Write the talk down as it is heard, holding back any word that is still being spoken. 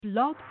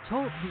Blog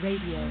Talk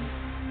Radio. I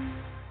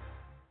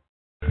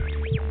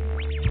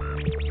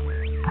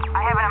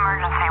have an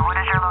emergency. What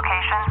is your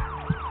location?